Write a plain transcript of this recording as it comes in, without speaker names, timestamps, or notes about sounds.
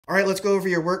All right, let's go over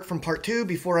your work from part 2.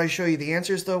 Before I show you the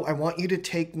answers, though, I want you to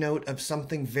take note of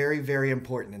something very, very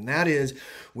important. And that is,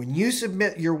 when you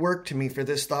submit your work to me for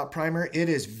this thought primer, it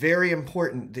is very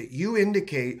important that you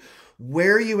indicate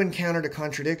where you encountered a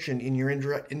contradiction in your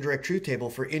indirect truth table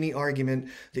for any argument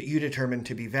that you determine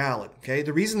to be valid. Okay,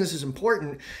 the reason this is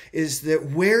important is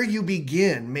that where you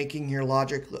begin making your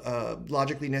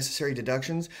logically necessary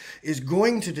deductions is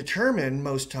going to determine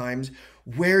most times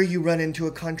where you run into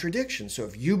a contradiction. So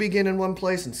if you begin in one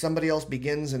place and somebody else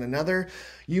begins in another,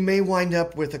 you may wind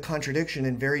up with a contradiction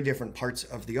in very different parts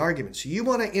of the argument. So you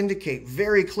want to indicate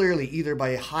very clearly, either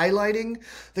by highlighting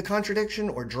the contradiction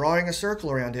or drawing a circle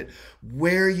around it,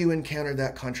 where you encountered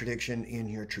that contradiction in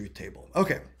your truth table.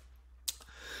 Okay.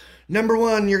 Number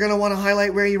one, you're going to want to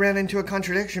highlight where you ran into a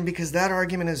contradiction because that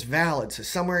argument is valid. So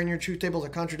somewhere in your truth table is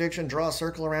a contradiction, draw a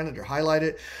circle around it or highlight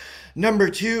it. Number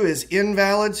 2 is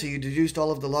invalid, so you deduced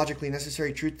all of the logically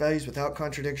necessary truth values without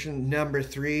contradiction. Number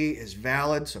 3 is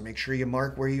valid, so make sure you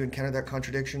mark where you encountered that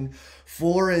contradiction.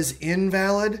 4 is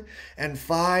invalid. And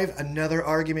 5, another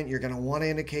argument, you're going to want to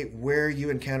indicate where you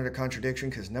encountered a contradiction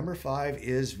because number 5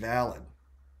 is valid.